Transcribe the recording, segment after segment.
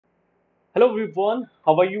Hello everyone,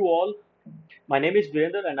 how are you all? My name is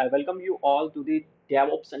Virender and I welcome you all to the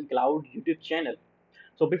DevOps and Cloud YouTube channel.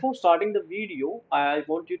 So before starting the video, I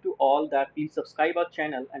want you to all that please subscribe our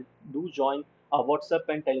channel and do join our WhatsApp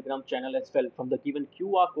and Telegram channel as well. From the given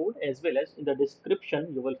QR code as well as in the description,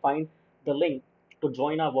 you will find the link to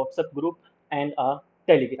join our WhatsApp group and our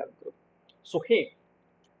Telegram group. So hey,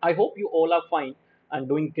 I hope you all are fine and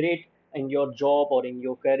doing great in your job or in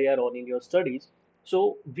your career or in your studies.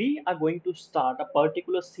 So, we are going to start a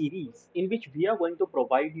particular series in which we are going to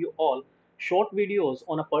provide you all short videos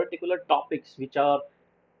on a particular topics which are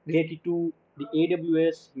related to the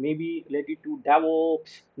AWS, maybe related to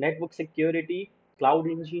DevOps, network security, cloud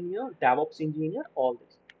engineer, DevOps engineer, all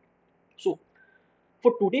this. So,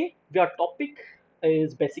 for today, our topic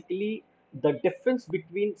is basically the difference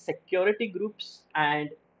between security groups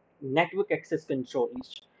and network access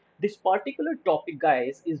controls. This particular topic,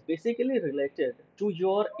 guys, is basically related to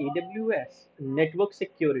your AWS network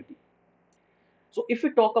security. So, if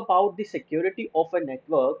we talk about the security of a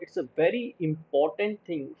network, it's a very important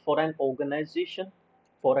thing for an organization,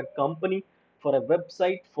 for a company, for a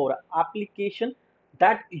website, for an application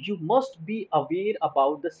that you must be aware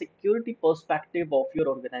about the security perspective of your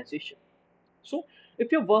organization. So,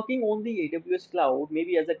 if you're working on the AWS cloud,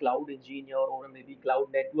 maybe as a cloud engineer or maybe cloud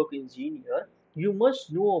network engineer, you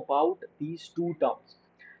must know about these two terms.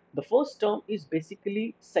 The first term is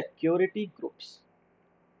basically security groups.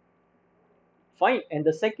 Fine. And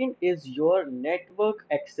the second is your network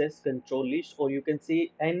access control list, or you can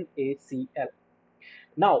say NACL.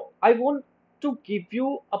 Now, I want to give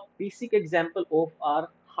you a basic example of our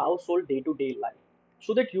household day-to-day life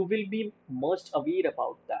so that you will be much aware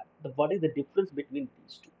about that. What is the difference between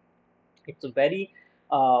these two? It's a very,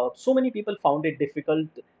 so many people found it difficult.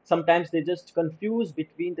 Sometimes they just confuse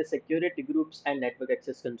between the security groups and network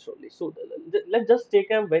access control list. So let's just take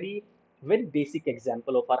a very basic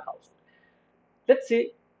example of our house. Let's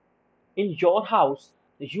say in your house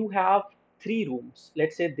you have three rooms.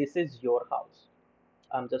 Let's say this is your house.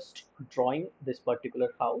 I'm just drawing this particular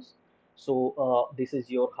house. So this is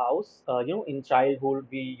your house. In childhood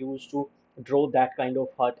we used to draw that kind of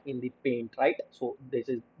hut in the paint, right? So this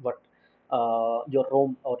is what your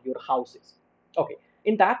room or your house is. Okay,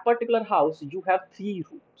 in that particular house you have three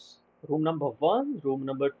rooms: room number one, room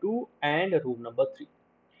number two, and room number three.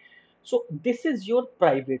 So this is your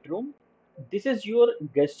private room, this is your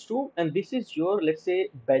guest room, and this is your, let's say,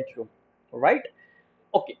 bedroom, right?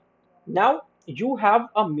 Okay. Now you have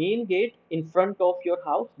a main gate in front of your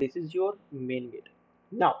house. This is your main gate.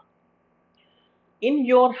 Now, in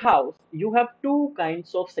your house, you have two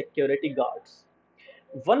kinds of security guards.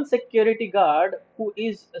 One security guard who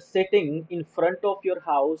is sitting in front of your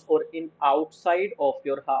house or in outside of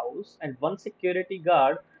your house, and one security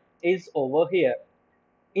guard is over here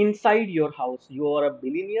inside your house. You are a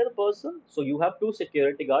billionaire person, so you have two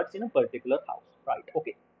security guards in a particular house, right?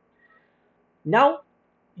 Okay. Now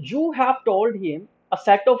you have told him a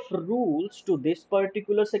set of rules to this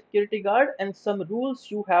particular security guard and some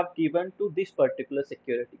rules you have given to this particular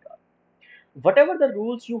security guard. Whatever the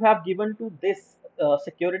rules you have given to this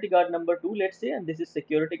security guard number two, let's say, and this is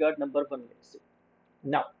security guard number one, let's say.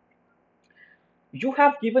 Now, you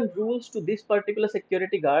have given rules to this particular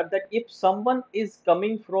security guard that if someone is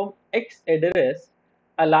coming from X address,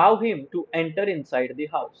 allow him to enter inside the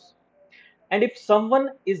house. And if someone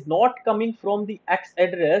is not coming from the X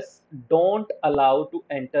address, don't allow to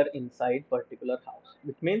enter inside particular house.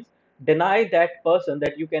 Which means deny that person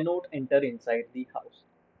that you cannot enter inside the house.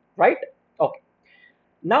 Right? Okay.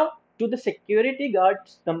 Now to the security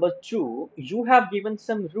guards number two, you have given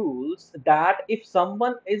some rules that if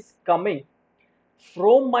someone is coming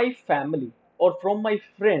from my family or from my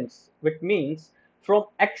friends, which means from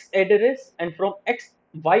X address and from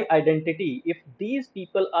XY identity, if these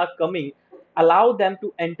people are coming, allow them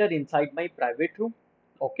to enter inside my private room.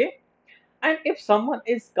 Okay. And if someone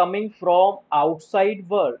is coming from outside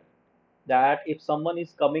world, that if someone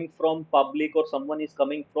is coming from public or someone is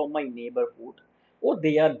coming from my neighborhood or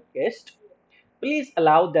they are guest, please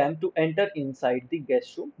allow them to enter inside the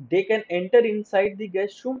guest room. They can enter inside the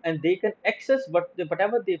guest room and they can access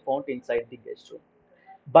whatever they want inside the guest room.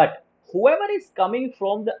 But whoever is coming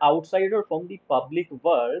from the outside or from the public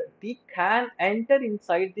world, they can enter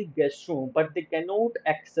inside the guest room, but they cannot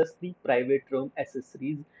access the private room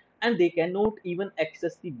accessories and they cannot even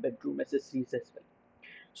access the bedroom accessories as well.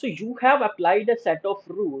 So you have applied a set of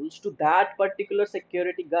rules to that particular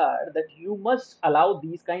security guard that you must allow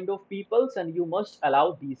these kind of peoples and you must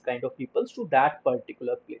allow these kind of peoples to that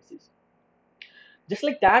particular places. Just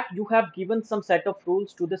like that, you have given some set of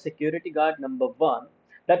rules to the security guard number one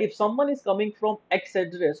that if someone is coming from X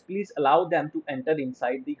address, please allow them to enter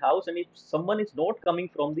inside the house. And if someone is not coming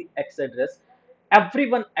from the X address,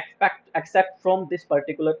 everyone except from this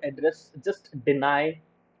particular address, just deny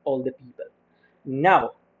all the people.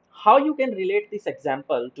 Now, how you can relate this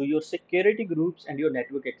example to your security groups and your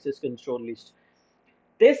network access control list?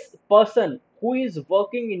 This person who is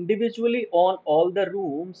working individually on all the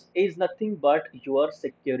rooms is nothing but your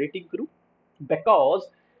security group, because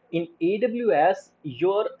in AWS,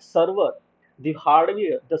 your server, the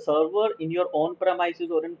hardware, the server in your own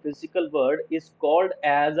premises or in physical world is called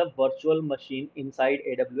as a virtual machine inside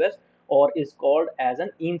AWS, or is called as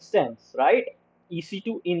an instance, right?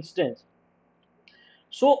 EC2 instance.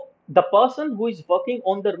 So the person who is working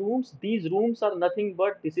on the rooms, these rooms are nothing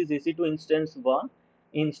but, this is EC2 instance 1,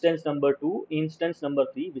 instance number 2, instance number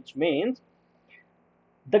 3, which means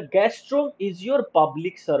the guest room is your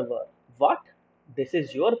public server. What? This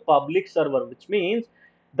is your public server, which means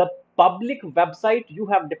the public website you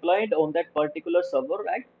have deployed on that particular server,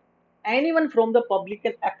 right? Anyone from the public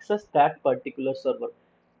can access that particular server.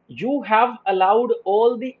 You have allowed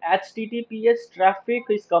all the HTTPS traffic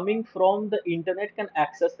is coming from the internet can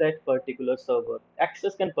access that particular server,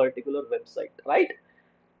 access can particular website, right?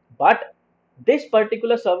 But this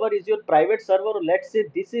particular server is your private server. Let's say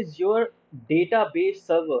this is your database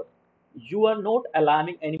server. You are not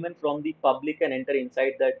allowing anyone from the public can enter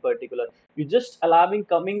inside that particular. You just allowing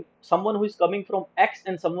coming someone who is coming from X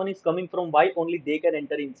and someone is coming from Y, only they can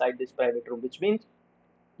enter inside this private room, which means,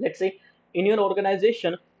 let's say in your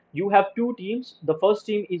organization you have two teams. The first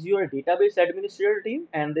team is your database administrator team,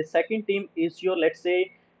 and the second team is your, let's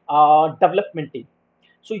say, development team.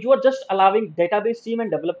 So you are just allowing database team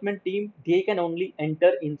and development team, they can only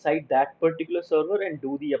enter inside that particular server and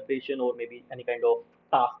do the operation or maybe any kind of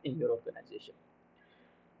task in your organization.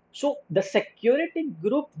 So the security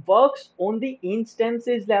group works on the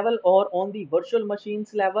instances level or on the virtual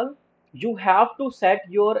machines level. You have to set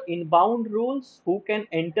your inbound rules who can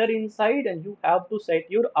enter inside, and you have to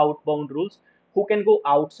set your outbound rules who can go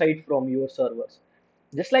outside from your servers.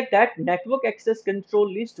 Just like that, network access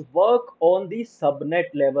control list work on the subnet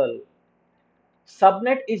level.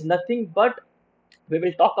 Subnet is nothing but, we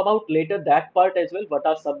will talk about later that part as well. What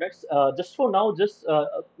are subnets? Just for now, just uh,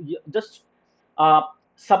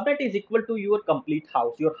 subnet is equal to your complete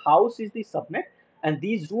house. Your house is the subnet, and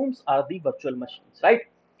these rooms are the virtual machines, right?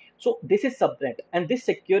 So this is subnet, and this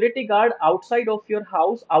security guard outside of your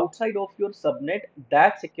house, outside of your subnet,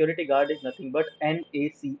 that security guard is nothing but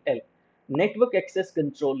NACL, network access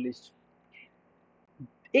control list.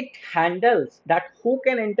 It handles that who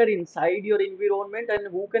can enter inside your environment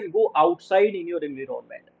and who can go outside in your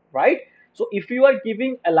environment, right? So if you are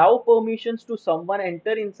giving allow permissions to someone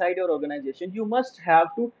enter inside your organization, you must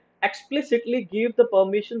have to explicitly give the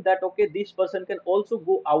permission that okay, this person can also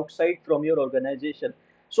go outside from your organization.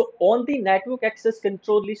 So on the network access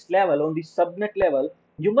control list level, on the subnet level,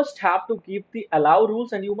 you must have to give the allow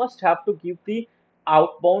rules, and you must have to give the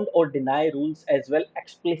outbound or deny rules as well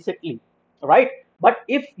explicitly, right? But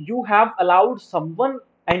if you have allowed someone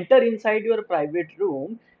enter inside your private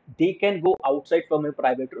room, they can go outside from your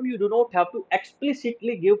private room. You do not have to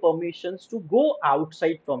explicitly give permissions to go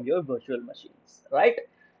outside from your virtual machines, right?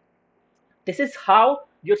 This is how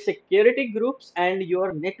your security groups and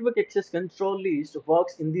your network access control list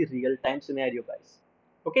works in the real time scenario, guys.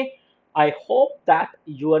 Okay, I hope that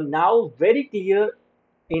you are now very clear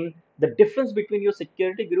in the difference between your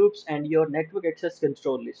security groups and your network access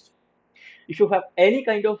control list. If you have any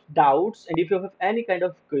kind of doubts and if you have any kind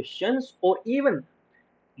of questions, or even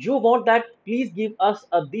you want that, please give us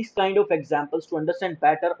these kind of examples to understand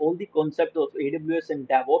better all the concepts of AWS and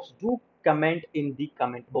DevOps, do comment in the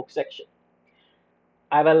comment box section.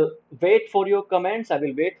 I will wait for your comments, I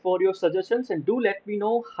will wait for your suggestions, and do let me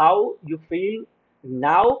know how you feel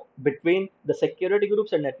now between the security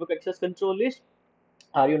groups and network access control list.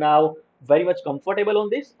 Are you now very much comfortable on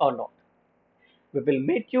this or not? We will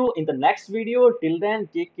meet you in the next video. Till then,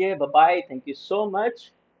 take care. Bye bye. Thank you so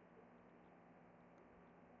much.